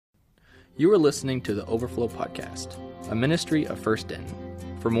You are listening to the Overflow Podcast, a ministry of First Denton.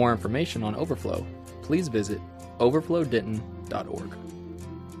 For more information on Overflow, please visit overflowdenton.org.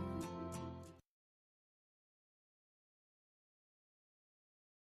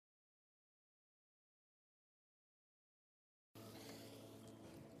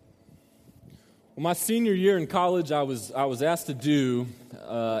 Well, my senior year in college, I was asked to do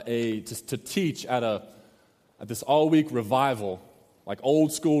to teach at this all-week revival, like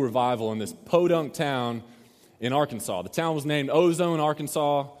old school revival in this podunk town in Arkansas. The town was named Ozone,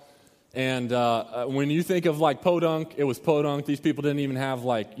 Arkansas. And when you think of like podunk, it was podunk. These people didn't even have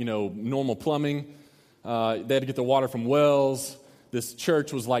normal plumbing. They had to get their water from wells. This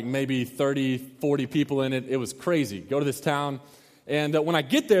church was like maybe 30, 40 people in it. It was crazy. Go to this town. And when I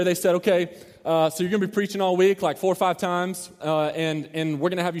get there, they said, okay, so you're going to be preaching all week, like 4 or 5 times, and we're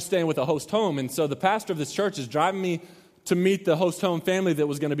going to have you staying with a host home. And so the pastor of this church is driving me to meet the host home family that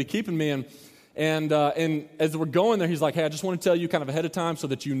was going to be keeping me. And as we're going there, he's like, hey, I just want to tell you kind of ahead of time so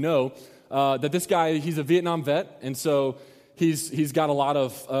that you know that this guy, he's a Vietnam vet, and so he's got a lot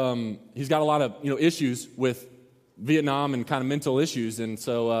of issues with Vietnam and kind of mental issues. And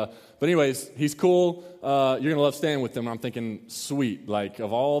so, but anyways, he's cool. You're going to love staying with him. And I'm thinking, sweet. Like,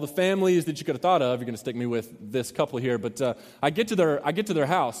 of all the families that you could have thought of, you're going to stick me with this couple here. But I get to their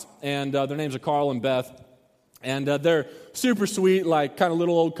house, and their names are Carl and Beth. And they're super sweet, like kind of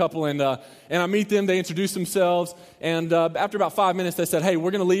little old couple. And I meet them. They introduce themselves. And after about 5 minutes, they said, hey, we're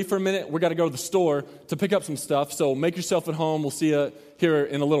going to leave for a minute. We're going to go to the store to pick up some stuff. So make yourself at home. We'll see you here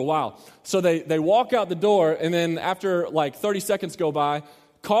in a little while. So they walk out the door. And then after like 30 seconds go by,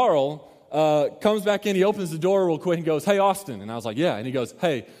 Carl comes back in. He opens the door real quick and goes, hey, Austin. And I was like, yeah. And he goes,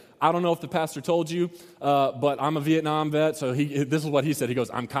 hey, I don't know if the pastor told you, but I'm a Vietnam vet. So this is what he said. He goes,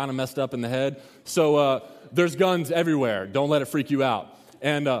 I'm kind of messed up in the head. So there's guns everywhere. Don't let it freak you out.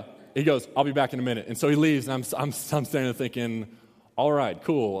 And he goes, I'll be back in a minute. And so he leaves, and I'm standing there thinking, all right,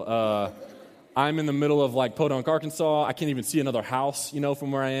 cool. I'm in the middle of like Podunk, Arkansas. I can't even see another house,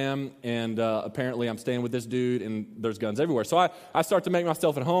 from where I am. And apparently I'm staying with this dude, and there's guns everywhere. So I start to make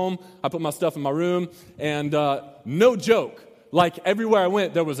myself at home. I put my stuff in my room, and no joke, like everywhere I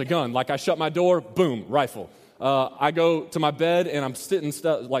went, there was a gun. Like I shut my door, boom, rifle. I go to my bed, and I'm sitting,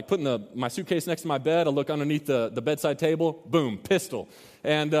 putting my suitcase next to my bed. I look underneath the bedside table, boom, pistol.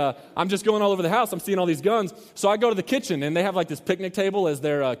 And I'm just going all over the house. I'm seeing all these guns. So I go to the kitchen, and they have like this picnic table as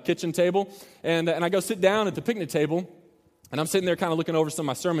their kitchen table. And I go sit down at the picnic table, and I'm sitting there kind of looking over some of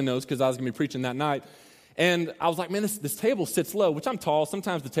my sermon notes because I was going to be preaching that night. And I was like, man, this table sits low, which I'm tall.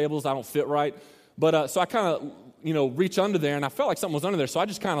 Sometimes the tables, I don't fit right. But so I kind of, reach under there, and I felt like something was under there. So I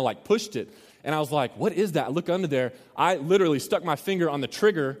just kind of like pushed it. And I was like, what is that? I look under there. I literally stuck my finger on the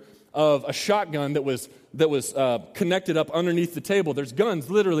trigger of a shotgun that was connected up underneath the table. There's guns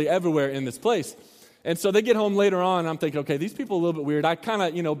literally everywhere in this place. And so they get home later on, and I'm thinking, okay, these people are a little bit weird. I kind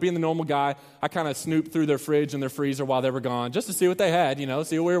of, being the normal guy, I kind of snooped through their fridge and their freezer while they were gone just to see what they had, see what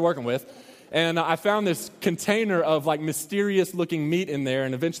we were working with. And I found this container of like mysterious-looking meat in there,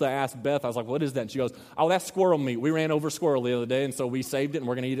 and eventually I asked Beth, I was like, what is that? And she goes, oh, that's squirrel meat. We ran over squirrel the other day, and so we saved it, and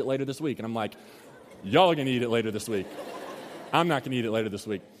we're going to eat it later this week. And I'm like, y'all are going to eat it later this week. I'm not going to eat it later this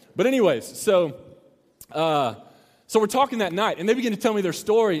week. But anyways, so we're talking that night, and they begin to tell me their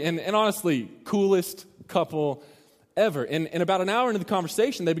story, and honestly, coolest couple ever. And about an hour into the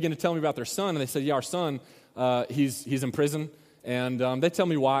conversation, they begin to tell me about their son, and they said, yeah, our son, he's in prison. And they tell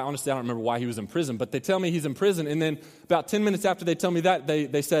me why. Honestly, I don't remember why he was in prison, but they tell me he's in prison. And then about 10 minutes after they tell me that,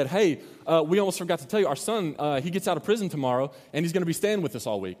 they said, hey, we almost forgot to tell you, our son, he gets out of prison tomorrow, and he's going to be staying with us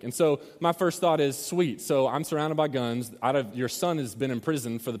all week. And so my first thought is, sweet. So I'm surrounded by guns. Your son has been in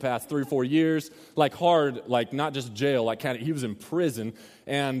prison for the past 3 or 4 years, like hard, like not just jail, like kind of, he was in prison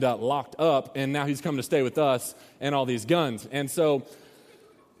and locked up, and now he's coming to stay with us and all these guns. And so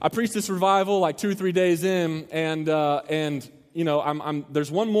I preached this revival like 2 or 3 days in, and there's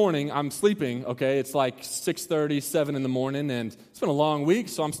one morning, I'm sleeping, okay, it's like 6:30, 7 in the morning, and it's been a long week,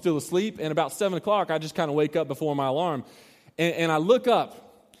 so I'm still asleep, and about 7 o'clock, I just kind of wake up before my alarm, and I look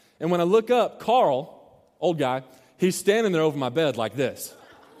up, and when I look up, Carl, old guy, he's standing there over my bed like this,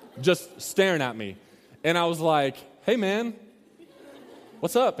 just staring at me, and I was like, hey, man,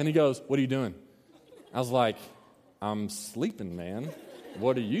 what's up? And he goes, what are you doing? I was like, I'm sleeping, man.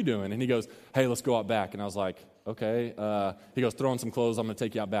 What are you doing? And he goes, hey, let's go out back, and I was like, okay. He goes, throw on some clothes. I'm going to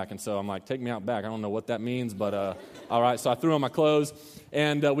take you out back. And so I'm like, take me out back. I don't know what that means, but all right. So I threw on my clothes,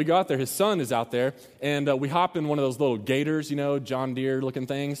 and we go out there. His son is out there, and we hop in one of those little gators, John Deere looking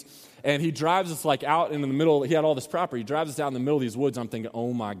things. And he drives us like out in the middle. He had all this property. He drives us out in the middle of these woods. I'm thinking,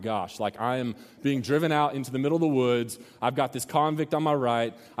 oh my gosh, like I am being driven out into the middle of the woods. I've got this convict on my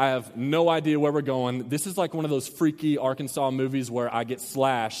right. I have no idea where we're going. This is like one of those freaky Arkansas movies where I get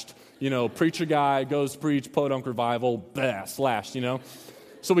slashed. Preacher guy goes preach, podunk revival, slashed,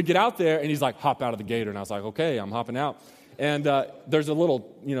 So we get out there and he's like, hop out of the gator. And I was like, okay, I'm hopping out. And there's a little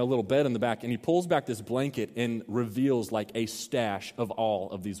bed in the back, and he pulls back this blanket and reveals like a stash of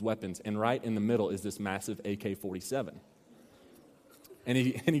all of these weapons. And right in the middle is this massive AK-47. And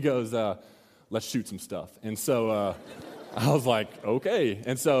he goes, let's shoot some stuff. And so I was like, okay.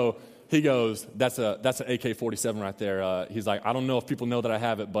 And so he goes, that's an AK-47 right there. He's like, I don't know if people know that I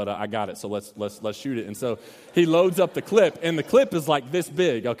have it, but I got it. So let's shoot it. And so he loads up the clip, and the clip is like this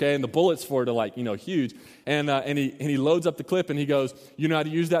big, okay, and the bullets for it are like huge. And he loads up the clip, and he goes, you know how to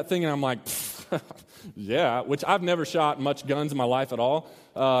use that thing? And I'm like, yeah, which I've never shot much guns in my life at all.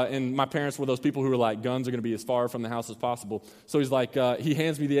 And my parents were those people who were like, guns are going to be as far from the house as possible. So he's like, he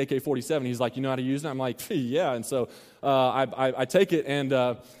hands me the AK-47. He's like, you know how to use it? I'm like, yeah. And so I take it and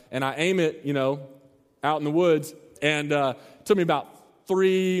I aim it, out in the woods. And it took me about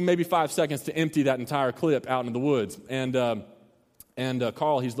 3, maybe 5 seconds to empty that entire clip out into the woods. And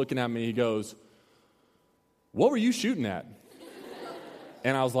Carl, he's looking at me. He goes, what were you shooting at?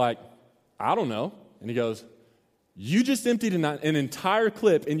 And I was like, I don't know. And he goes, you just emptied an entire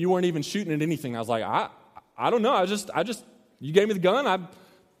clip and you weren't even shooting at anything. I was like, I don't know. I just you gave me the gun.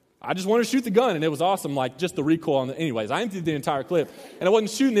 I just wanted to shoot the gun, and it was awesome, like just the recoil on anyways, I emptied the entire clip, and I wasn't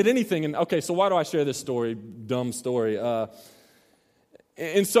shooting at anything. And okay, so why do I share this story? Dumb story.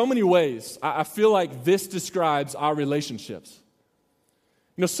 In so many ways, I feel like this describes our relationships.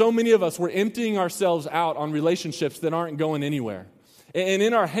 So many of us, we're emptying ourselves out on relationships that aren't going anywhere. And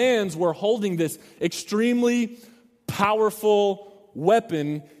in our hands, we're holding this extremely powerful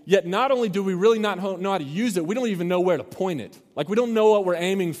weapon, yet not only do we really not know how to use it, we don't even know where to point it. Like, we don't know what we're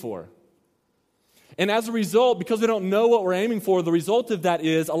aiming for. And as a result, because we don't know what we're aiming for, the result of that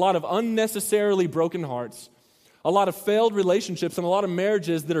is a lot of unnecessarily broken hearts, a lot of failed relationships, and a lot of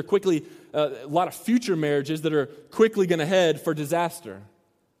marriages that are a lot of future marriages that are quickly going to head for disaster.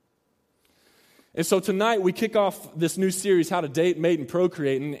 And so tonight we kick off this new series, How to Date, Mate, and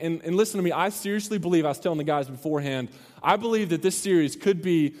Procreate. And listen to me, I seriously believe, I was telling the guys beforehand, I believe that this series could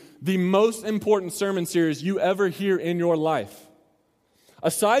be the most important sermon series you ever hear in your life.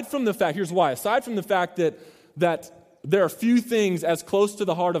 Aside from the fact, here's why, aside from the fact that there are few things as close to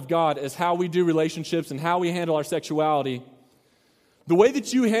the heart of God as how we do relationships and how we handle our sexuality, the way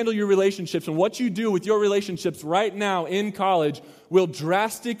that you handle your relationships and what you do with your relationships right now in college will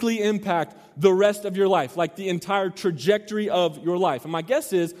drastically impact the rest of your life, like the entire trajectory of your life. And my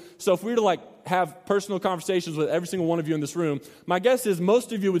guess is, so if we were to have personal conversations with every single one of you in this room, my guess is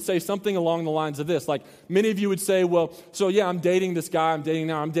most of you would say something along the lines of this. Like, many of you would say, well, so yeah, I'm dating this guy, I'm dating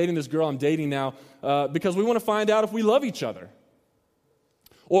now, I'm dating this girl, I'm dating now, because we want to find out if we love each other.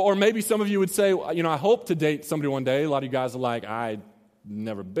 Or maybe some of you would say, I hope to date somebody one day. A lot of you guys are like, I've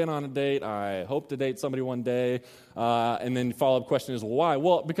never been on a date. I hope to date somebody one day. And then the follow-up question is, well, why?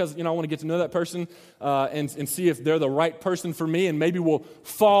 Well, because, I want to get to know that person and see if they're the right person for me, and maybe we'll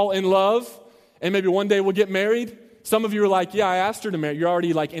fall in love, and maybe one day we'll get married. Some of you are like, yeah, I asked her to marry. You're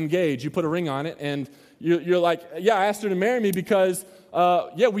already engaged. You put a ring on it, and you're like, yeah, I asked her to marry me because,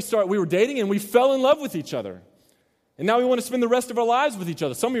 we were dating and we fell in love with each other. And now we want to spend the rest of our lives with each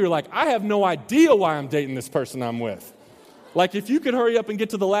other. Some of you are like, I have no idea why I'm dating this person I'm with. If you could hurry up and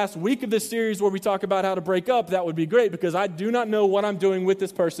get to the last week of this series where we talk about how to break up, that would be great, because I do not know what I'm doing with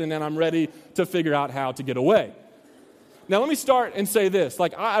this person, and I'm ready to figure out how to get away. Now, let me start and say this.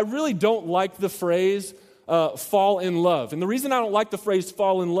 I really don't like the phrase fall in love. And the reason I don't like the phrase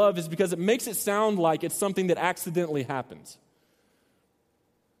fall in love is because it makes it sound like it's something that accidentally happens.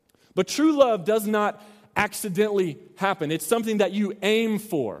 But true love does not accidentally happen. It's something that you aim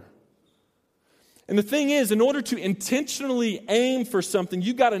for. And the thing is, in order to intentionally aim for something,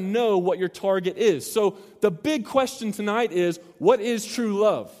 you got to know what your target is. So the big question tonight is, what is true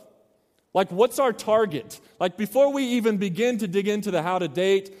love? What's our target? Before we even begin to dig into the how to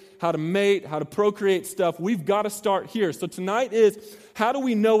date, how to mate, how to procreate stuff, we've got to start here. So tonight is, how do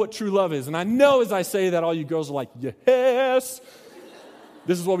we know what true love is? And I know as I say that, all you girls are like, yes.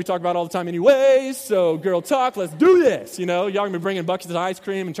 This is what we talk about all the time anyways, so girl talk, let's do this, Y'all going to be bringing buckets of ice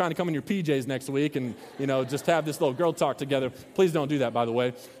cream and trying to come in your PJs next week and, just have this little girl talk together. Please don't do that, by the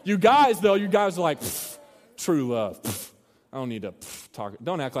way. You guys are like, true love. I don't need to talk.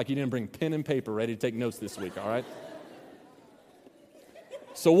 Don't act like you didn't bring pen and paper ready to take notes this week, all right?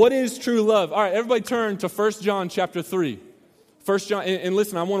 So what is true love? All right, everybody turn to 1 John chapter 3. 1 John, and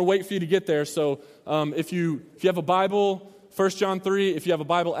listen, I want to wait for you to get there. So if you have a Bible, 1 John 3, if you have a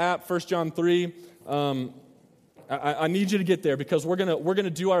Bible app, 1 John 3, I need you to get there because we're gonna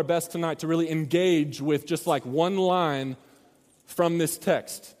do our best tonight to really engage with just like one line from this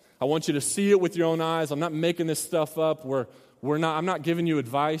text. I want you to see it with your own eyes. I'm not making this stuff up. I'm not giving you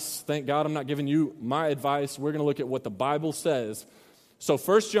advice. Thank God I'm not giving you my advice. We're going to look at what the Bible says. So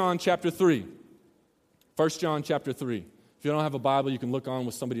 1 John chapter 3. 1 John chapter 3. If you don't have a Bible, you can look on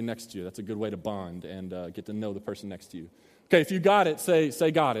with somebody next to you. That's a good way to bond and get to know the person next to you. Okay, if you got it,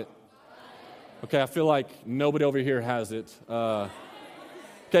 say got it. Okay, I feel like nobody over here has it. Okay,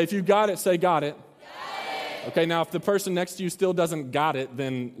 if you got it, say got it. Okay, now if the person next to you still doesn't got it,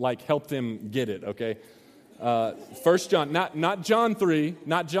 then like help them get it, okay? 1 John, not John 3,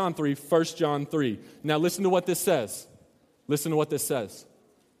 1 John 3. Now listen to what this says. Listen to what this says.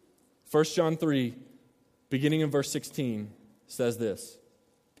 1 John 3, beginning in verse 16, says this.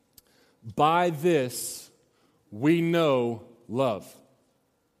 By this we know love.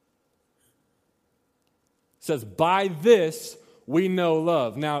 It says, by this we know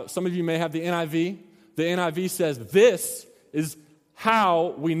love. Now, some of you may have the NIV. The NIV says, this is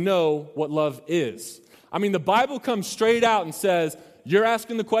how we know what love is. I mean, the Bible comes straight out and says, you're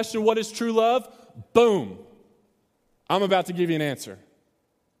asking the question, what is true love? Boom. I'm about to give you an answer.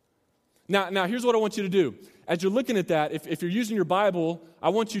 Now here's what I want you to do. As you're looking at that, if you're using your Bible, I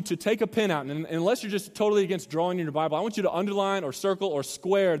want you to take a pen out, and unless you're just totally against drawing in your Bible, I want you to underline or circle or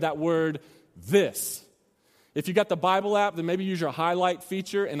square that word, this. If you got the Bible app, then maybe use your highlight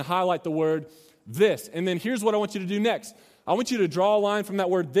feature and highlight the word, this. And then here's what I want you to do next. I want you to draw a line from that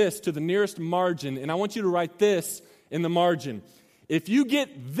word this to the nearest margin, and I want you to write this in the margin. If you get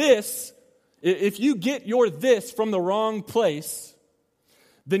your this from the wrong place,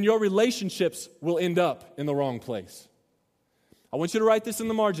 then your relationships will end up in the wrong place. I want you to write this in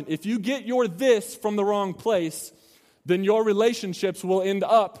the margin. If you get your this from the wrong place, then your relationships will end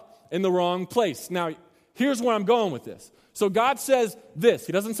up in the wrong place. Now, here's where I'm going with this. So God says this.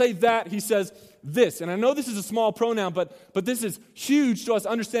 He doesn't say that. He says this. And I know this is a small pronoun, but this is huge to us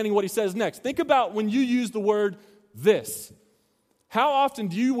understanding what he says next. Think about when you use the word this. How often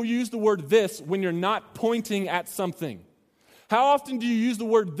do you use the word this when you're not pointing at something? How often do you use the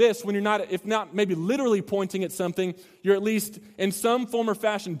word this when you're not, if not maybe literally pointing at something, you're at least in some form or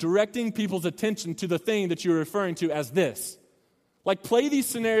fashion directing people's attention to the thing that you're referring to as this? Like, play these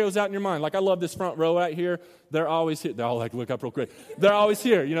scenarios out in your mind. Like, I love this front row right here. They're always here. They're all like, look up real quick. They're always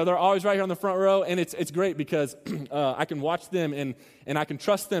here. You know, they're always right here on the front row, and it's great because I can watch them and I can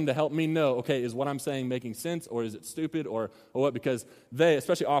trust them to help me know, okay, is what I'm saying making sense, or is it stupid, or what? Because they,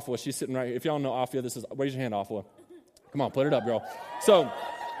 especially Afua, she's sitting right here. If y'all know Afua, raise your hand, Afua. Come on, put it up, girl. So,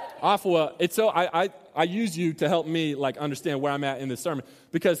 Afua, I use you to help me like understand where I'm at in this sermon,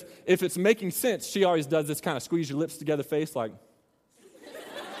 because if it's making sense, she always does this kind of squeeze your lips together face, like.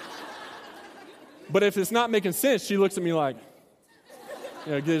 But if it's not making sense, she looks at me like,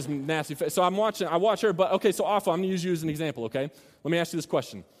 gives me nasty face. So I watch her, but okay, so Afua, I'm going to use you as an example, okay? Let me ask you this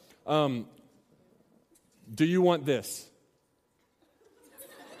question. Do you want this?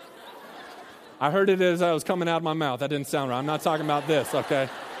 I heard it as I was coming out of my mouth. That didn't sound right. I'm not talking about this, okay?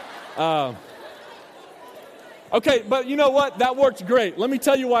 Okay, but you know what? That worked great. Let me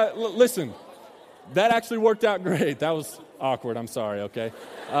tell you why. Listen, that actually worked out great. That was awkward. I'm sorry, okay?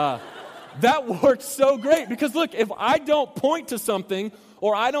 That worked so great because, look, if I don't point to something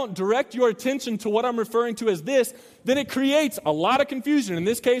or I don't direct your attention to what I'm referring to as this, then it creates a lot of confusion. In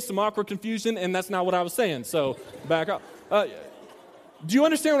this case, some awkward confusion, and that's not what I was saying. So back up. Do you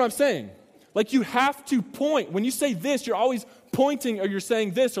understand what I'm saying? Like, you have to point. When you say this, you're always pointing, or you're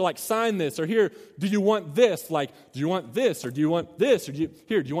saying this, or like sign this, or here, do you want this? Like, do you want this, or do you want this? Or do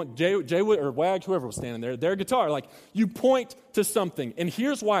you want Jay or Wag, whoever was standing there, their guitar? Like, you point to something. And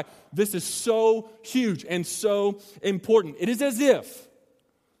here's why this is so huge and so important. It is as if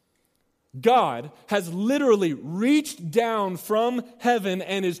God has literally reached down from heaven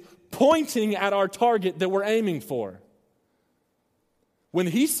and is pointing at our target that we're aiming for. When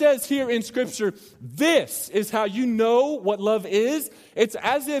he says here in Scripture, this is how you know what love is, it's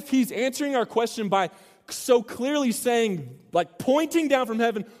as if he's answering our question by so clearly saying, like pointing down from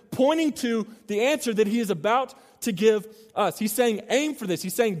heaven, pointing to the answer that he is about to give us. He's saying, aim for this.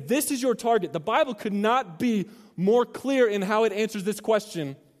 He's saying, this is your target. The Bible could not be more clear in how it answers this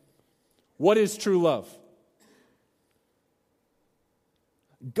question. What is true love?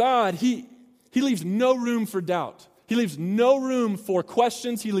 God, he leaves no room for doubt. He leaves no room for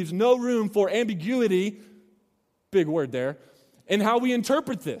questions. He leaves no room for ambiguity, big word there, in how we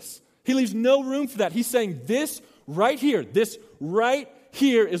interpret this. He leaves no room for that. He's saying this right here, this right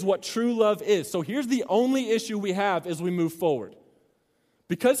here is what true love is. So here's the only issue we have as we move forward.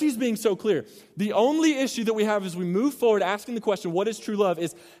 Because he's being so clear, the only issue that we have as we move forward asking the question, what is true love,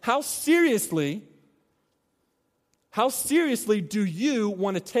 is how seriously do you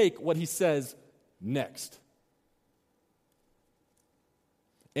want to take what he says next?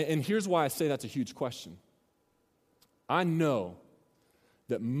 And here's why I say that's a huge question. I know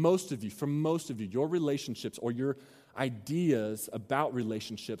that for most of you, your relationships or your ideas about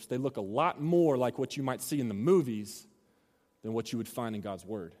relationships, they look a lot more like what you might see in the movies than what you would find in God's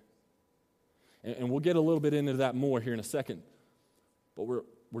Word. And we'll get a little bit into that more here in a second. But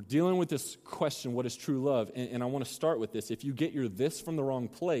we're dealing with this question, what is true love? And I want to start with this. If you get your this from the wrong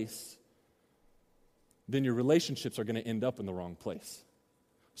place, then your relationships are going to end up in the wrong place.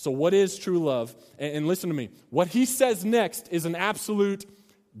 So what is true love? And listen to me. What he says next is an absolute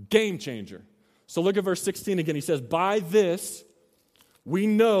game changer. So look at verse 16 again. He says, by this we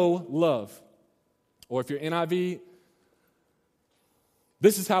know love. Or if you're NIV,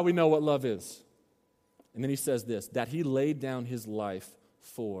 this is how we know what love is. And then he says this, that he laid down his life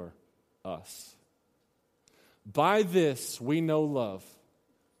for us. By this we know love,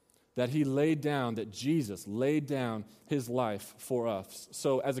 that he laid down, that Jesus laid down his life for us.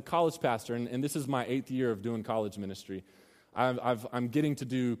 So as a college pastor, and this is my 8th year of doing college ministry, I'm getting to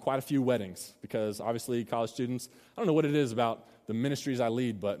do quite a few weddings because obviously college students, I don't know what it is about the ministries I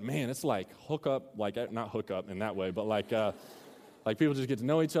lead, but man, it's like not hook up in that way, but like people just get to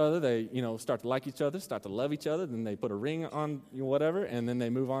know each other. They, start to like each other, start to love each other. Then they put a ring on whatever, and then they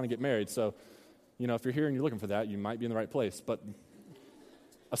move on and get married. So, if you're here and you're looking for that, you might be in the right place. But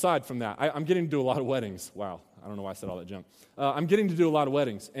aside from that, I'm getting to do a lot of weddings. Wow, I don't know why I said all that junk. I'm getting to do a lot of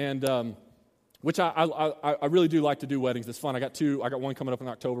weddings, and which I really do like to do weddings. It's fun. I got one coming up in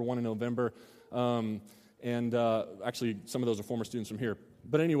October, one in November, and actually some of those are former students from here.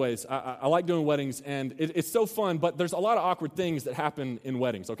 But anyways, I like doing weddings, and it's so fun, but there's a lot of awkward things that happen in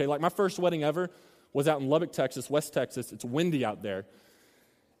weddings, okay? Like my first wedding ever was out in Lubbock, Texas, West Texas. It's windy out there.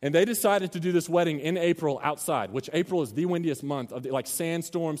 And they decided to do this wedding in April outside, which April is the windiest month.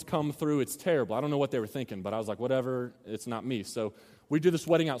 Sandstorms come through. It's terrible. I don't know what they were thinking, but I was like, whatever, it's not me. So we do this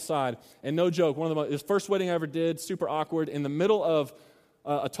wedding outside, and no joke, this first wedding I ever did, super awkward. In the middle of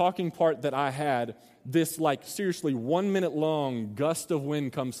a talking part that I had, this seriously 1 minute long gust of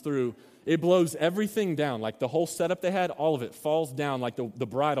wind comes through. It blows everything down. The whole setup they had, all of it falls down. The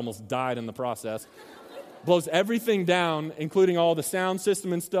bride almost died in the process. Blows everything down, including all the sound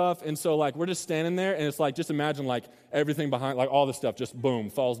system and stuff. And so we're just standing there, and it's just imagine everything behind, all this stuff just boom,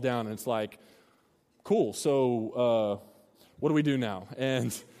 falls down. And it's cool. So what do we do now?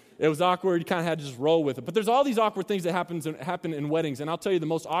 And it was awkward. You kind of had to just roll with it. But there's all these awkward things that happen in weddings. And I'll tell you, the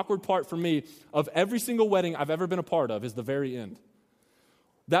most awkward part for me of every single wedding I've ever been a part of is the very end.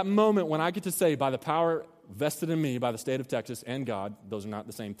 That moment when I get to say, by the power vested in me by the state of Texas and God, those are not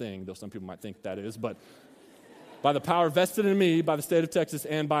the same thing, though some people might think that is, but by the power vested in me by the state of Texas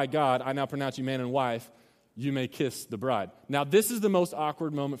and by God, I now pronounce you man and wife, you may kiss the bride. Now, this is the most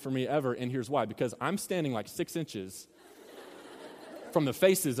awkward moment for me ever, and here's why. Because I'm standing 6 inches from the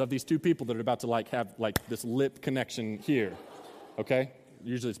faces of these two people that are about to have this lip connection here, okay?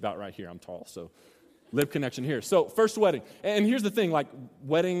 Usually it's about right here. I'm tall, so lip connection here. So first wedding. And here's the thing,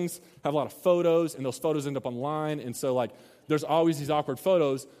 weddings have a lot of photos, and those photos end up online, and so there's always these awkward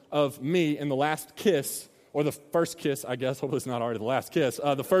photos of me in the last kiss, or the first kiss, I guess. Hopefully it's not already the last kiss.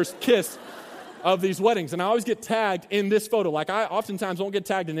 The first kiss of these weddings. And I always get tagged in this photo. I oftentimes won't get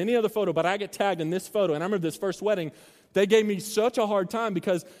tagged in any other photo, but I get tagged in this photo. And I remember this first wedding, they gave me such a hard time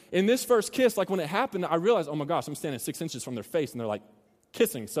because in this first kiss, when it happened, I realized, oh my gosh, I'm standing 6 inches from their face, and they're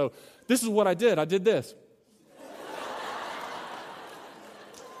kissing. So this is what I did. I did this.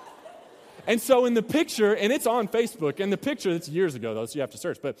 And so in the picture, and it's on Facebook, and the picture, it's years ago though, so you have to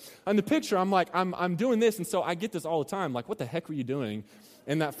search, but in the picture, I'm doing this, and so I get this all the time, what the heck were you doing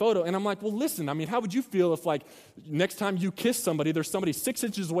in that photo? And I'm well, listen, how would you feel if next time you kiss somebody, there's somebody 6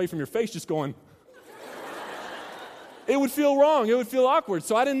 inches away from your face just going, it would feel wrong, it would feel awkward,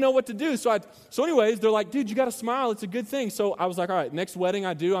 so I didn't know what to do, so anyways, they're dude, you gotta smile, it's a good thing, so I was all right, next wedding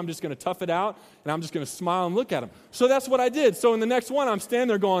I do, I'm just gonna tough it out, and I'm just gonna smile and look at them. So that's what I did. So in the next one, I'm standing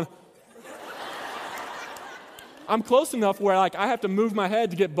there going, I'm close enough where I have to move my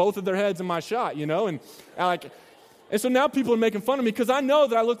head to get both of their heads in my shot, and so now people are making fun of me because I know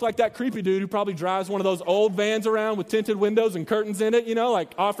that I look like that creepy dude who probably drives one of those old vans around with tinted windows and curtains in it,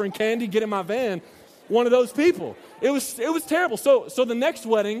 offering candy, get in my van, one of those people. It was terrible. So the next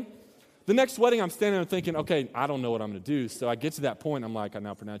wedding, I'm standing there thinking, okay, I don't know what I'm going to do. So I get to that point, I'm I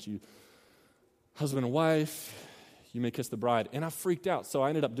now pronounce you husband and wife, you may kiss the bride. And I freaked out. So I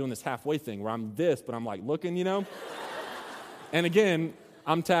ended up doing this halfway thing where I'm this, but I'm like looking, you know? And again,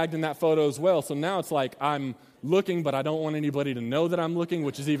 I'm tagged in that photo as well. So now it's like I'm looking, but I don't want anybody to know that I'm looking,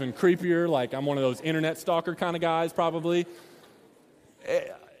 which is even creepier. Like I'm one of those internet stalker kind of guys, probably.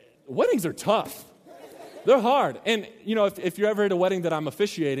 Weddings are tough. They're hard. And, you know, if you're ever at a wedding that I'm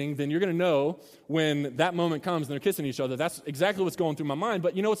officiating, then you're going to know when that moment comes and they're kissing each other. That's exactly what's going through my mind.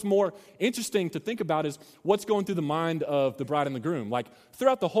 But, you know, what's more interesting to think about is what's going through the mind of the bride and the groom. Like,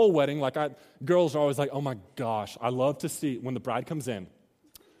 throughout the whole wedding, girls are always like, oh, my gosh, I love to see when the bride comes in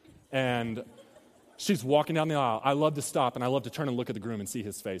and she's walking down the aisle. I love to stop and I love to turn and look at the groom and see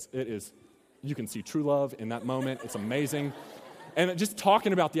his face. You can see true love in that moment. It's amazing. And just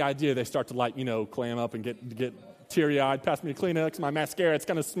talking about the idea, they start to clam up and get teary-eyed. Pass me a Kleenex, my mascara, it's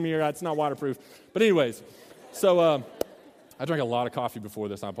going to smear. It's not waterproof. But anyways, so I drank a lot of coffee before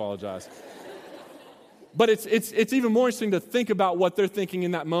this. I apologize. But it's even more interesting to think about what they're thinking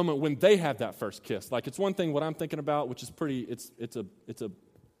in that moment when they have that first kiss. Like it's one thing what I'm thinking about, which is it's a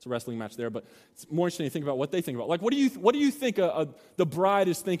wrestling match there, but it's more interesting to think about what they think about. Like what do you think the bride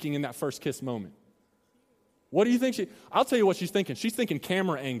is thinking in that first kiss moment? What do you think I'll tell you what she's thinking. She's thinking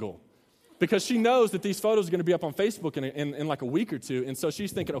camera angle because she knows that these photos are going to be up on Facebook in like a week or two. And so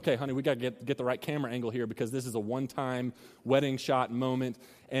she's thinking, okay, honey, we got to get the right camera angle here because this is a one-time wedding shot moment.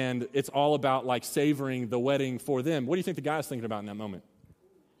 And it's all about like savoring the wedding for them. What do you think the guy's thinking about in that moment?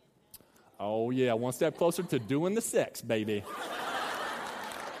 Oh, yeah, one step closer to doing the sex, baby.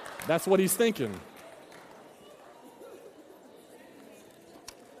 That's what he's thinking.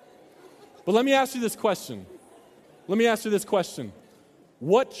 But let me ask you this question.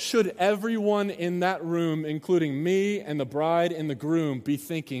 What should everyone in that room, including me and the bride and the groom, be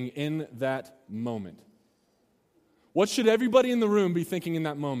thinking in that moment? What should everybody in the room be thinking in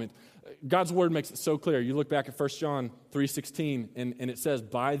that moment? God's word makes it so clear. You look back at 1 John 3:16, and it says,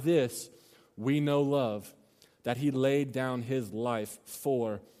 by this we know love, that he laid down his life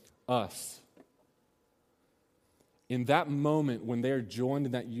for us. In that moment, when they are joined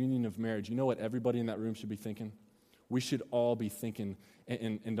in that union of marriage, you know what everybody in that room should be thinking? We should all be thinking,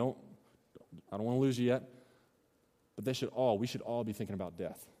 and I don't want to lose you yet, but we should all be thinking about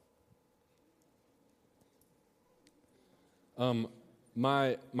death.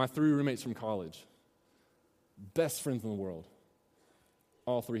 My 3 roommates from college, best friends in the world,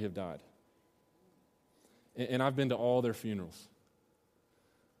 all 3 have died. And I've been to all their funerals.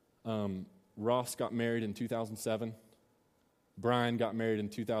 Ross got married in 2007. Brian got married in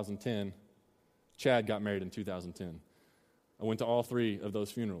 2010. Chad got married in 2010. I went to all 3 of those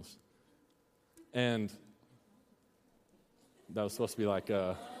funerals. And that was supposed to be like,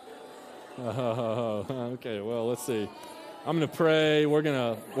 okay, well, let's see. I'm going to pray. We're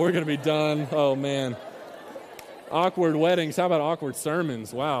gonna be done. Oh, man. Awkward weddings. How about awkward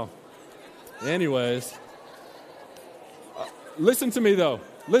sermons? Wow. Anyways. Listen to me, though.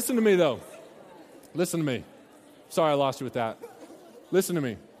 Listen to me. Sorry I lost you with that. Listen to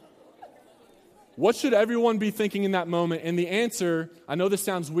me. What should everyone be thinking in that moment? And the answer, I know this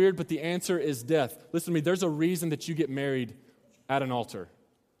sounds weird, but the answer is death. Listen to me. There's a reason that you get married at an altar.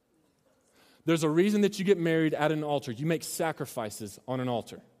 There's a reason that you get married at an altar. You make sacrifices on an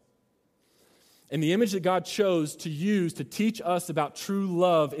altar. And the image that God chose to use to teach us about true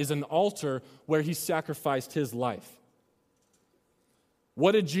love is an altar where he sacrificed his life.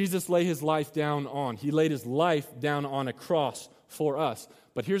 What did Jesus lay his life down on? He laid his life down on a cross for us.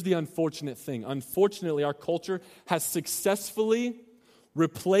 But here's the unfortunate thing. Unfortunately, our culture has successfully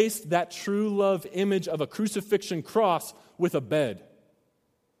replaced that true love image of a crucifixion cross with a bed.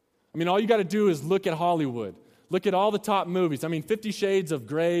 I mean, all you got to do is look at Hollywood. Look at all the top movies. I mean, 50 Shades of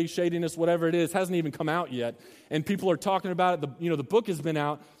Grey, Shadiness, whatever it is, hasn't even come out yet. And people are talking about it. The book has been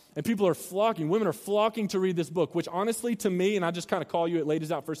out. And people are flocking, women are flocking to read this book, which honestly to me, and I just kind of call you ladies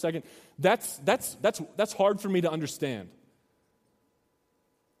out for a second, that's hard for me to understand.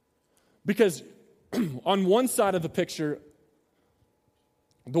 Because on one side of the picture,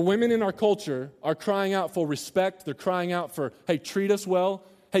 the women in our culture are crying out for respect, they're crying out for, hey, treat us well,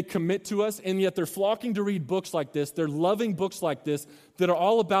 hey, commit to us, and yet they're flocking to read books like this, they're loving books like this that are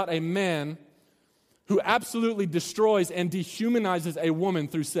all about a man who absolutely destroys and dehumanizes a woman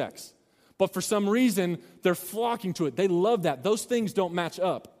through sex. But for some reason, they're flocking to it. They love that. Those things don't match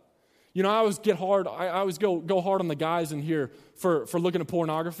up. You know, I always get hard. I always go hard on the guys in here for looking at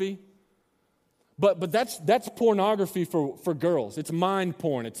pornography. But that's pornography for girls. It's mind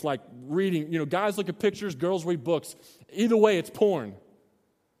porn. It's like reading. You know, guys look at pictures, girls read books. Either way, it's porn.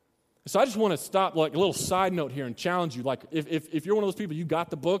 So I just want to stop, like a little side note here and challenge you. Like if you're one of those people, you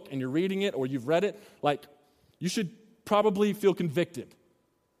got the book and you're reading it or you've read it, like you should probably feel convicted.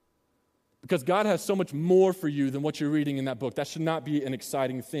 Because God has so much more for you than what you're reading in that book. That should not be an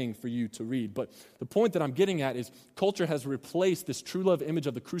exciting thing for you to read. But the point that I'm getting at is culture has replaced this true love image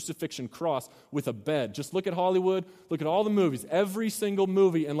of the crucifixion cross with a bed. Just look at Hollywood, look at all the movies. Every single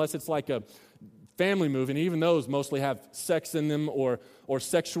movie, unless it's like a family movie, and even those mostly have sex in them or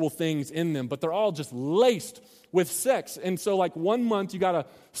sexual things in them, but they're all just laced with sex. And so like 1 month you got a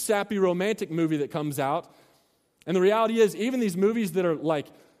sappy romantic movie that comes out, and the reality is even these movies that are like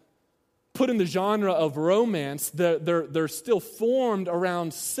put in the genre of romance, they're still formed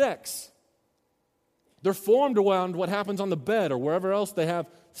around sex. They're formed around what happens on the bed or wherever else they have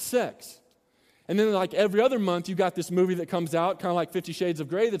sex. And then like every other month, you got this movie that comes out, kind of like 50 Shades of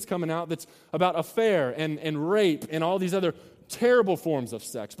Grey that's coming out, that's about affair and rape and all these other terrible forms of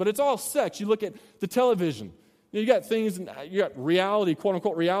sex. But it's all sex. You look at the television. You got things, you got reality,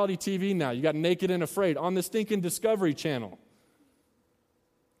 quote-unquote reality TV now. You got Naked and Afraid on the stinking Discovery Channel.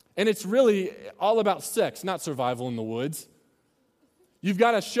 And it's really all about sex, not survival in the woods. You've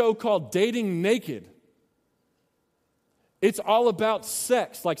got a show called Dating Naked. It's all about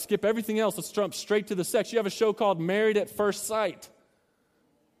sex. Like, skip everything else. Let's jump straight to the sex. You have a show called Married at First Sight.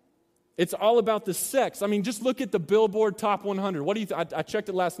 It's all about the sex. I mean, just look at the Billboard Top 100. What do you I checked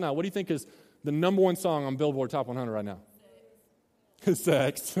it last night. What do you think is the number one song on Billboard Top 100 right now?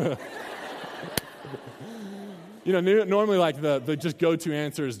 Sex. You know, normally like the just go-to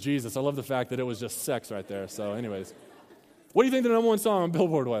answer is Jesus. I love the fact that it was just sex right there. So anyways, what do you think the number one song on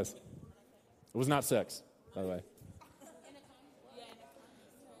Billboard was? It was not sex, by the way.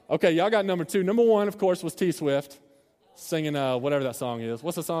 Okay, y'all got number two. Number one, of course, was T Swift singing whatever that song is.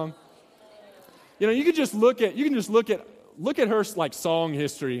 What's the song? You know, you can just look at her like song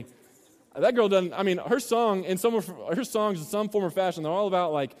history. That girl doesn't. I mean, her song and some of her songs in some form or fashion, they're all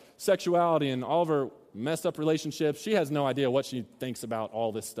about like sexuality and all of her messed up relationships. She has no idea what she thinks about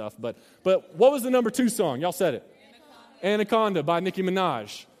all this stuff. But what was the number two song? Y'all said it. Anaconda by Nicki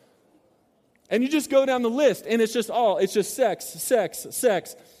Minaj. And you just go down the list, and it's just sex, sex,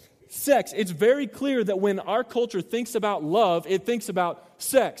 sex, sex. It's very clear that when our culture thinks about love, it thinks about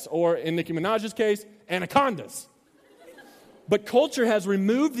sex, or in Nicki Minaj's case, anacondas. But culture has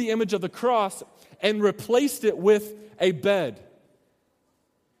removed the image of the cross and replaced it with a bed.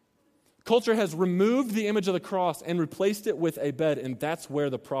 Culture has removed the image of the cross and replaced it with a bed, and that's where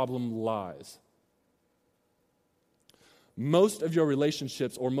the problem lies. Most of your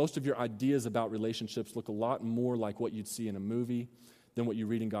relationships or most of your ideas about relationships look a lot more like what you'd see in a movie than what you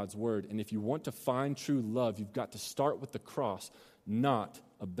read in God's Word. And if you want to find true love, you've got to start with the cross, not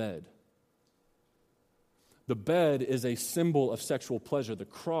a bed. The bed is a symbol of sexual pleasure. The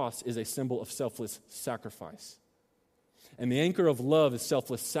cross is a symbol of selfless sacrifice. And the anchor of love is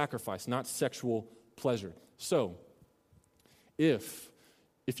selfless sacrifice, not sexual pleasure. So, if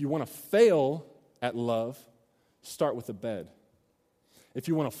you want to fail at love, start with the bed. If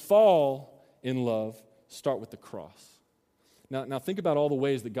you want to fall in love, start with the cross. Now think about all the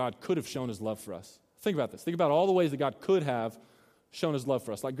ways that God could have shown his love for us. Think about this. Think about all the ways that God could have shown his love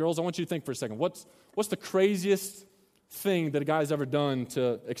for us. Like, girls, I want you to think for a second. What's the craziest thing that a guy's ever done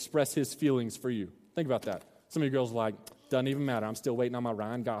to express his feelings for you? Think about that. Some of you girls are like, doesn't even matter. I'm still waiting on my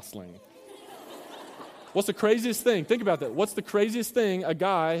Ryan Gosling. What's the craziest thing? Think about that. What's the craziest thing a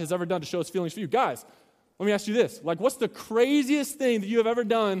guy has ever done to show his feelings for you? Guys, let me ask you this. Like, what's the craziest thing that you have ever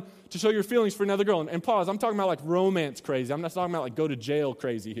done to show your feelings for another girl? And pause, I'm talking about like romance crazy. I'm not talking about like go to jail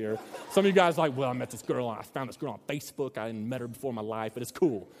crazy here. Some of you guys are like, well, I met this girl and I found this girl on Facebook. I hadn't met her before in my life, but it's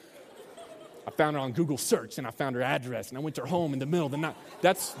cool. I found her on Google search and I found her address and I went to her home in the middle of the night.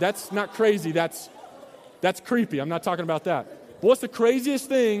 That's not crazy. That's creepy. I'm not talking about that. But what's the craziest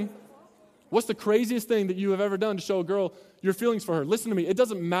thing that you have ever done to show a girl your feelings for her? Listen to me. It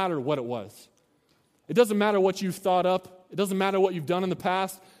doesn't matter what it was. It doesn't matter what you've thought up. It doesn't matter what you've done in the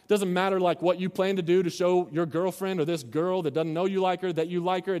past. It doesn't matter like what you plan to do to show your girlfriend or this girl that doesn't know you like her, that you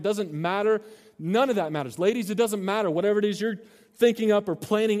like her. It doesn't matter. None of that matters. Ladies, it doesn't matter. Whatever it is you're thinking up or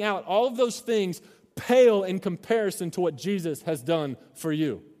planning out, all of those things pale in comparison to what Jesus has done for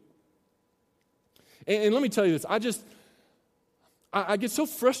you. And let me tell you this. I get so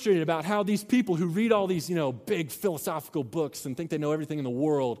frustrated about how these people who read all these, big philosophical books and think they know everything in the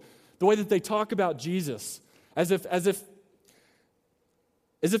world, the way that they talk about Jesus as if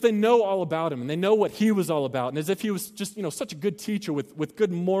they know all about him and they know what he was all about, and as if he was just, such a good teacher with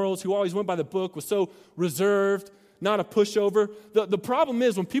good morals, who always went by the book, was so reserved, not a pushover. The problem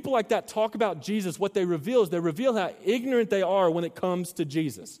is when people like that talk about Jesus, what they reveal is they reveal how ignorant they are when it comes to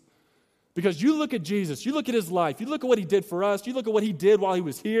Jesus. Because you look at Jesus, you look at his life, you look at what he did for us, you look at what he did while he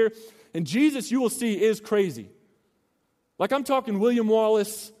was here, and Jesus, you will see, is crazy. Like I'm talking William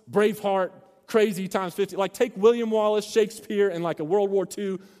Wallace, Braveheart, crazy times 50. Like take William Wallace, Shakespeare, and like a World War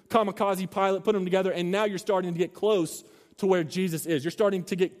II kamikaze pilot, put them together, and now you're starting to get close to where Jesus is. You're starting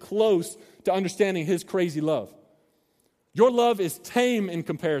to get close to understanding his crazy love. Your love is tame in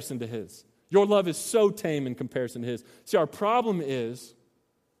comparison to his. Your love is so tame in comparison to his. See, our problem is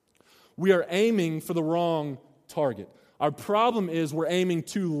we are aiming for the wrong target. Our problem is we're aiming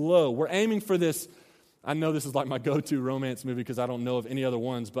too low. We're aiming for this, I know this is like my go-to romance movie because I don't know of any other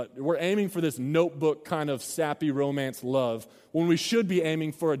ones, but we're aiming for this Notebook kind of sappy romance love when we should be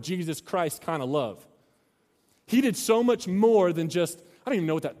aiming for a Jesus Christ kind of love. He did so much more than just, I don't even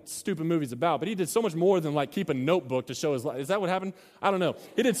know what that stupid movie's about, but he did so much more than like keep a notebook to show his life. Is that what happened? I don't know.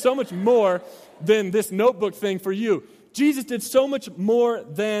 He did so much more than this notebook thing for you. Jesus did so much more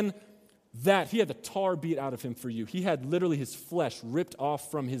than that. He had the tar beat out of him for you. He had literally his flesh ripped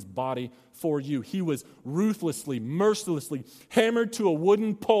off from his body for you. He was ruthlessly, mercilessly hammered to a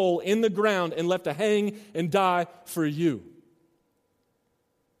wooden pole in the ground and left to hang and die for you.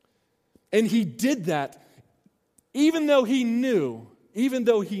 And he did that even though he knew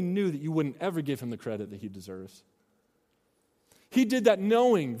that you wouldn't ever give him the credit that he deserves. He did that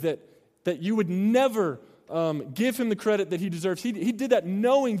knowing that you would never give him the credit that he deserves. He did that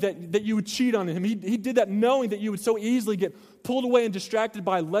knowing that you would cheat on him. He did that knowing that you would so easily get pulled away and distracted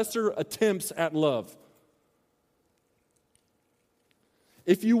by lesser attempts at love.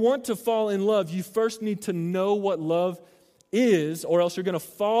 If you want to fall in love, you first need to know what love is, or else you're going to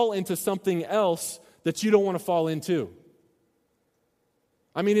fall into something else that you don't want to fall into.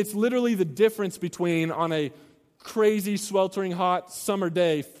 I mean, it's literally the difference between on a crazy, sweltering hot summer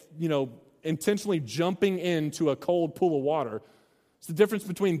day, intentionally jumping into a cold pool of water. It's the difference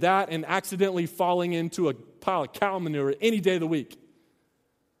between that and accidentally falling into a pile of cow manure any day of the week.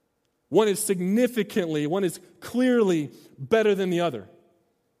 One is clearly better than the other.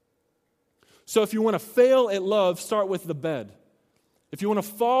 So if you want to fail at love, start with the bed. If you want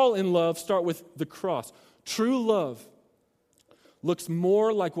to fall in love, start with the cross. True love looks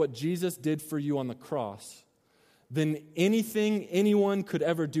more like what Jesus did for you on the cross than anything anyone could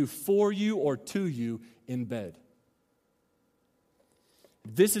ever do for you or to you in bed.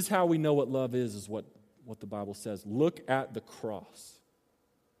 This is how we know what love is what the Bible says. Look at the cross.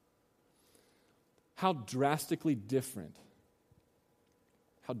 How drastically different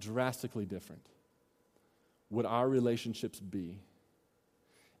would our relationships be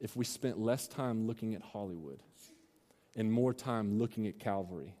if we spent less time looking at Hollywood and more time looking at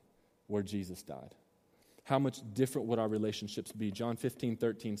Calvary, where Jesus died? How much different would our relationships be? John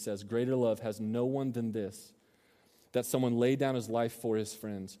 15:13 says, "Greater love has no one than this, that someone lay down his life for his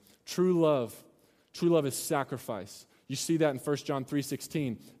friends." True love is sacrifice. You see that in 1 John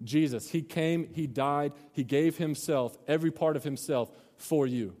 3:16. Jesus, he came, he died, he gave himself, every part of himself for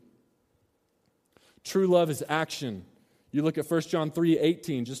you. True love is action. You look at 1 John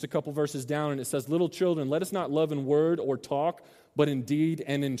 3:18, just a couple verses down, and it says, "Little children, let us not love in word or talk, but in deed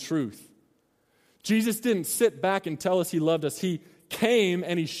and in truth." Jesus didn't sit back and tell us he loved us. He came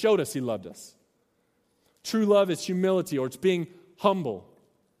and he showed us he loved us. True love is humility, or it's being humble.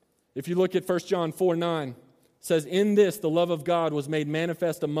 If you look at 1 John 4:9, it says, "In this the love of God was made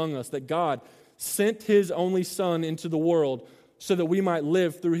manifest among us, that God sent his only Son into the world so that we might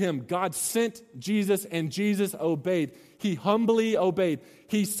live through him." God sent Jesus, and Jesus obeyed. He humbly obeyed.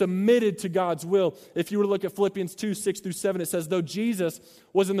 He submitted to God's will. If you were to look at Philippians 2:6-7, it says, though Jesus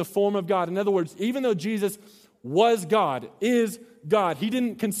was in the form of God. In other words, even though Jesus was God, is God, he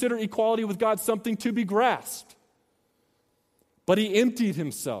didn't consider equality with God something to be grasped. But he emptied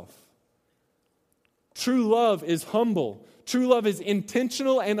himself. True love is humble. True love is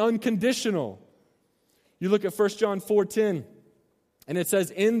intentional and unconditional. You look at 1 John 4:10, and it says,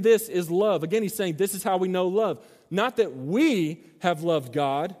 "In this is love." Again, he's saying this is how we know love. Not that we have loved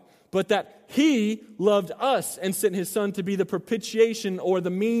God, but that he loved us and sent his Son to be the propitiation, or the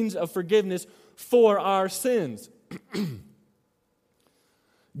means of forgiveness for our sins.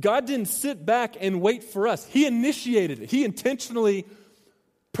 God didn't sit back and wait for us. He initiated it. He intentionally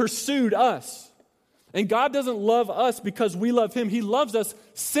pursued us. And God doesn't love us because we love him. He loves us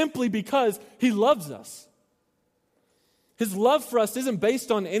simply because he loves us. His love for us isn't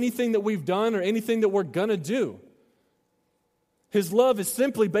based on anything that we've done or anything that we're going to do. His love is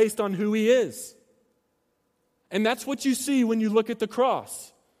simply based on who he is. And that's what you see when you look at the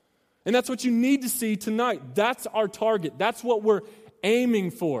cross. And that's what you need to see tonight. That's our target. That's what we're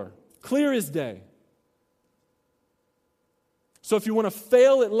aiming for. Clear as day. So if you want to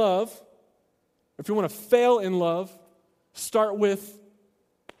fail at love, if you want to fail in love, start with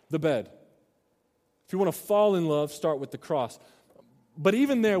the bed. If you want to fall in love, start with the cross. But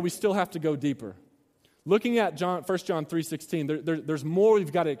even there, we still have to go deeper. Looking at 1 John 3:16, there's more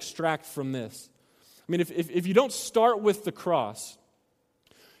we've got to extract from this. I mean, if you don't start with the cross,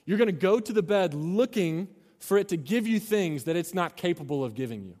 you're going to go to the bed looking for it to give you things that it's not capable of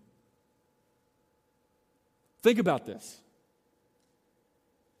giving you. Think about this.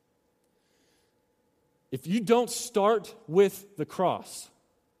 If you don't start with the cross,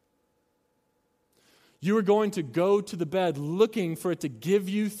 you are going to go to the bed looking for it to give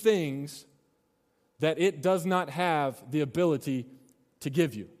you things that it does not have the ability to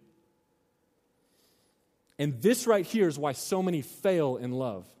give you. And this right here is why so many fail in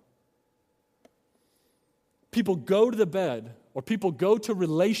love. People go to the bed or people go to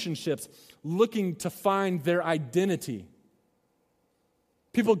relationships looking to find their identity.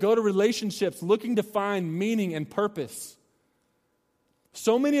 People go to relationships looking to find meaning and purpose.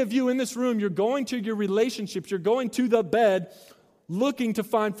 So many of you in this room, you're going to your relationships, you're going to the bed looking to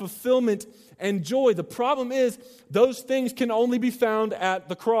find fulfillment and joy. The problem is those things can only be found at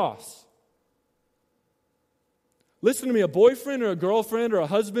the cross. Listen to me, a boyfriend or a girlfriend or a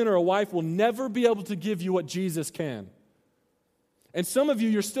husband or a wife will never be able to give you what Jesus can. And some of you,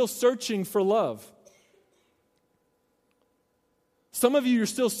 you're still searching for love. Some of you, you're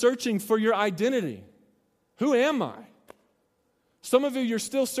still searching for your identity. Who am I? Some of you, you're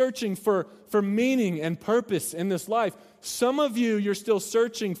still searching for meaning and purpose in this life. Some of you, you're still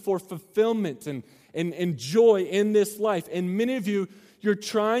searching for fulfillment and joy in this life. And many of you, you're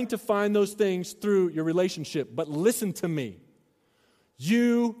trying to find those things through your relationship. But listen to me.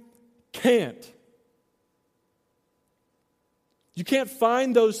 You can't. You can't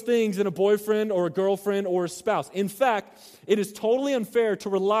find those things in a boyfriend or a girlfriend or a spouse. In fact, it is totally unfair to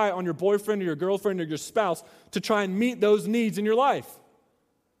rely on your boyfriend or your girlfriend or your spouse to try and meet those needs in your life.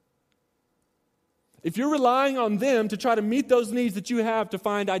 If you're relying on them to try to meet those needs that you have to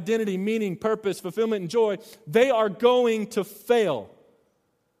find identity, meaning, purpose, fulfillment, and joy, they are going to fail.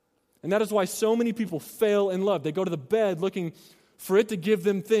 And that is why so many people fail in love. They go to the bed looking for it to give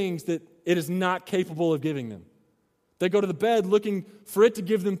them things that it is not capable of giving them. They go to the bed looking for it to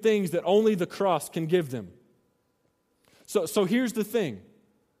give them things that only the cross can give them. So here's the thing.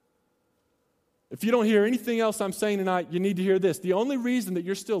 If you don't hear anything else I'm saying tonight, you need to hear this. The only reason that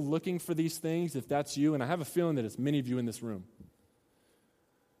you're still looking for these things, if that's you, and I have a feeling that it's many of you in this room,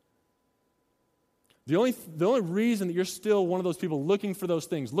 the only reason that you're still one of those people looking for those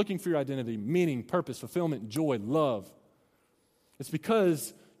things, looking for your identity, meaning, purpose, fulfillment, joy, love, it's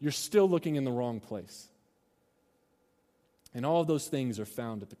because you're still looking in the wrong place. And all of those things are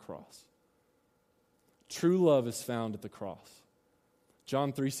found at the cross. True love is found at the cross.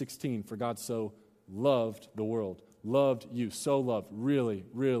 John 3:16, for God so loved the world, loved you, so loved, really,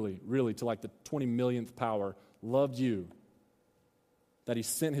 really, really, to like the 20 millionth power, loved you, that he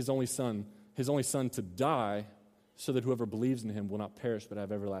sent his only son to die so that whoever believes in him will not perish but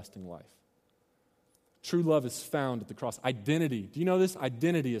have everlasting life. True love is found at the cross. Identity, do you know this?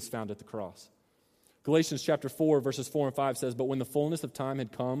 Identity is found at the cross. Galatians chapter 4, verses 4 and 5 says, but when the fullness of time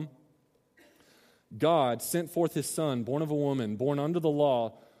had come, God sent forth his Son, born of a woman, born under the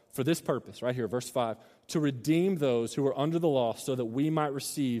law, for this purpose, right here, verse 5, to redeem those who were under the law so that we might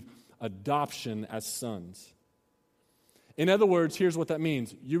receive adoption as sons. In other words, here's what that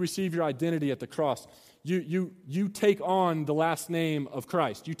means. You receive your identity at the cross. You take on the last name of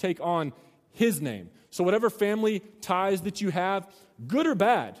Christ. You take on his name. So whatever family ties that you have, good or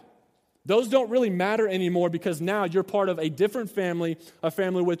bad, those don't really matter anymore because now you're part of a different family, a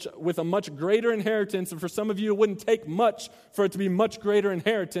family with a much greater inheritance. And for some of you, it wouldn't take much for it to be much greater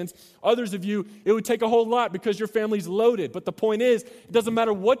inheritance. Others of you, it would take a whole lot because your family's loaded. But the point is, it doesn't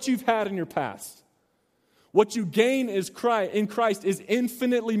matter what you've had in your past. What you gain in Christ is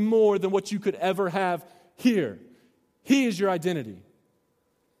infinitely more than what you could ever have here. He is your identity.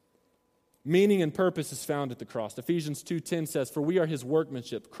 Meaning and purpose is found at the cross. Ephesians 2:10 says, for we are his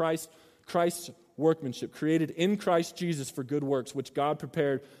workmanship, Christ's workmanship, created in Christ Jesus for good works, which God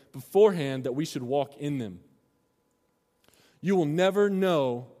prepared beforehand that we should walk in them. You will never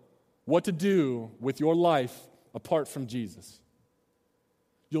know what to do with your life apart from Jesus.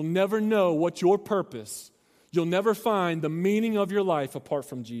 You'll never know what your purpose. You'll never find the meaning of your life apart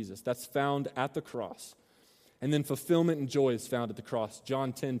from Jesus. That's found at the cross. And then fulfillment and joy is found at the cross.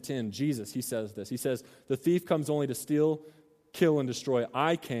 John 10:10, Jesus, he says this. He says, the thief comes only to steal, kill, and destroy.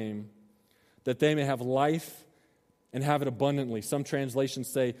 I came that they may have life and have it abundantly. Some translations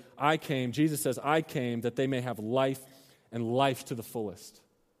say, Jesus says, I came that they may have life and life to the fullest.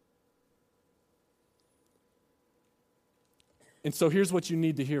 And so here's what you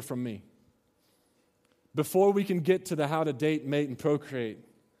need to hear from me. before we can get to the how to date, mate, and procreate,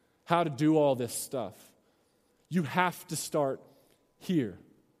 how to do all this stuff, you have to start here.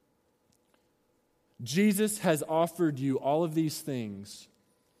 Jesus has offered you all of these things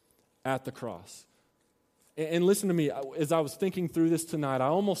at the cross. And listen to me, as I was thinking through this tonight, I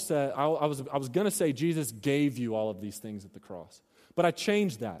almost said, I was going to say Jesus gave you all of these things at the cross. But I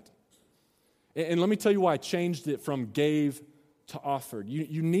changed that. And let me tell you why I changed it from gave to offered.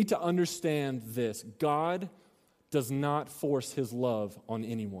 You need to understand this. God does not force his love on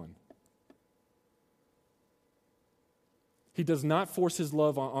anyone. He does not force his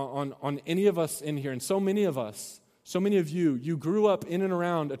love on any of us in here. And so many of us, so many of you grew up in and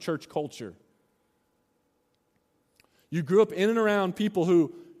around a church culture. You grew up in and around people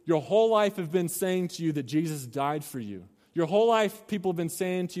who your whole life have been saying to you that Jesus died for you. Your whole life people have been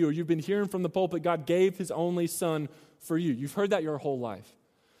saying to you, or you've been hearing from the pulpit, God gave his only son for you. You've heard that your whole life.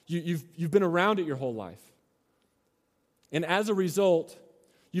 You've been around it your whole life. And as a result,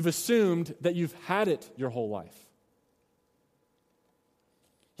 you've assumed that you've had it your whole life.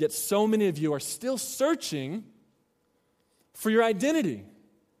 Yet so many of you are still searching for your identity,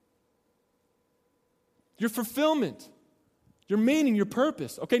 your fulfillment, your meaning, your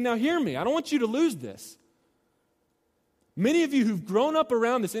purpose. Okay, now hear me. I don't want you to lose this. Many of you who've grown up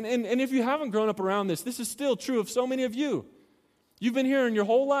around this, and if you haven't grown up around this is still true of so many of you. You've been hearing your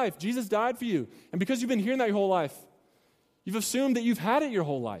whole life, Jesus died for you. And because you've been hearing that your whole life, you've assumed that you've had it your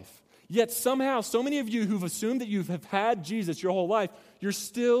whole life. Yet somehow, so many of you who've assumed that you have had Jesus your whole life, you're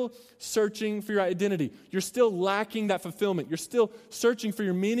still searching for your identity. You're still lacking that fulfillment. You're still searching for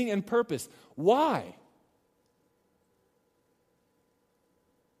your meaning and purpose. Why?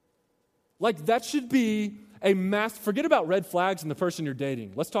 Like that should be forget about red flags in the person you're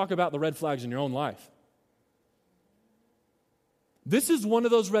dating. Let's talk about the red flags in your own life. This is one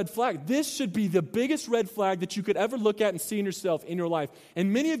of those red flags. This should be the biggest red flag that you could ever look at and see in yourself in your life.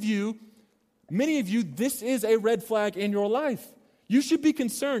 And many of you, this is a red flag in your life. You should be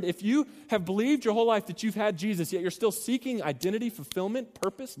concerned if you have believed your whole life that you've had Jesus, yet you're still seeking identity, fulfillment,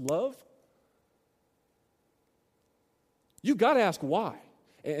 purpose, love. You got to ask why.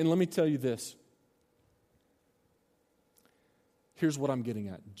 And let me tell you this. Here's what I'm getting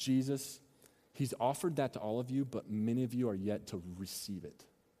at. Jesus, he's offered that to all of you, but many of you are yet to receive it.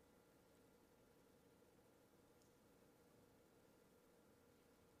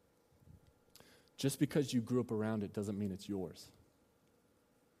 Just because you grew up around it doesn't mean it's yours.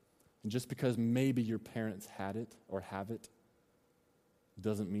 And just because maybe your parents had it or have it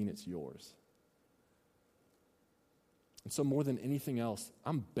doesn't mean it's yours. And so more than anything else,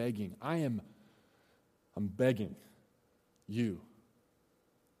 I'm begging you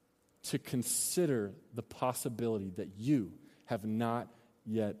to consider the possibility that you have not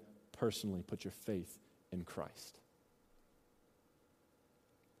yet personally put your faith in Christ.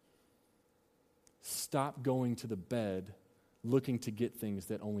 Stop going to the bed looking to get things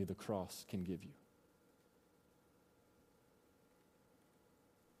that only the cross can give you.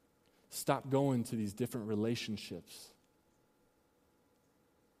 Stop going to these different relationships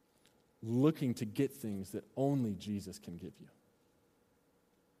looking to get things that only Jesus can give you.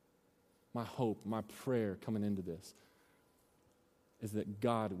 My hope, my prayer coming into this is that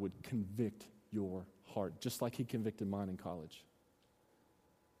God would convict your heart, just like he convicted mine in college.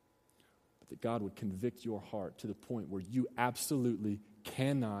 But that God would convict your heart to the point where you absolutely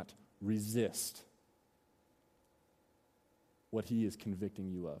cannot resist what he is convicting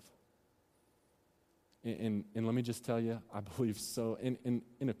you of. And let me just tell you, I believe so, in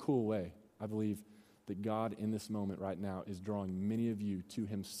a cool way, I believe that God in this moment right now is drawing many of you to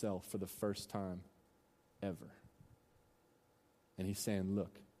himself for the first time ever. And he's saying,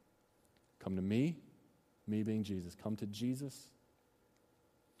 look, come to me being Jesus, come to Jesus,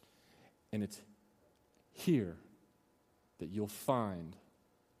 and it's here that you'll find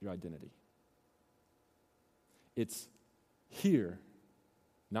your identity. It's here,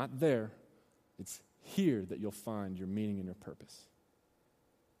 not there, it's here that you'll find your meaning and your purpose.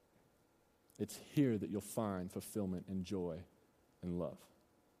 It's here that you'll find fulfillment and joy and love.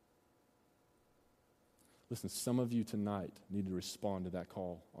 Listen, some of you tonight need to respond to that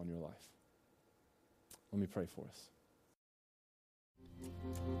call on your life. Let me pray for us.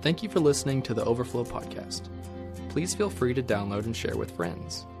 Thank you for listening to the Overflow Podcast. Please feel free to download and share with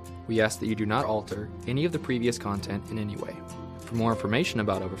friends. We ask that you do not alter any of the previous content in any way. For more information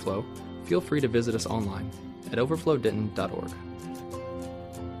about Overflow, feel free to visit us online at overflowdenton.org.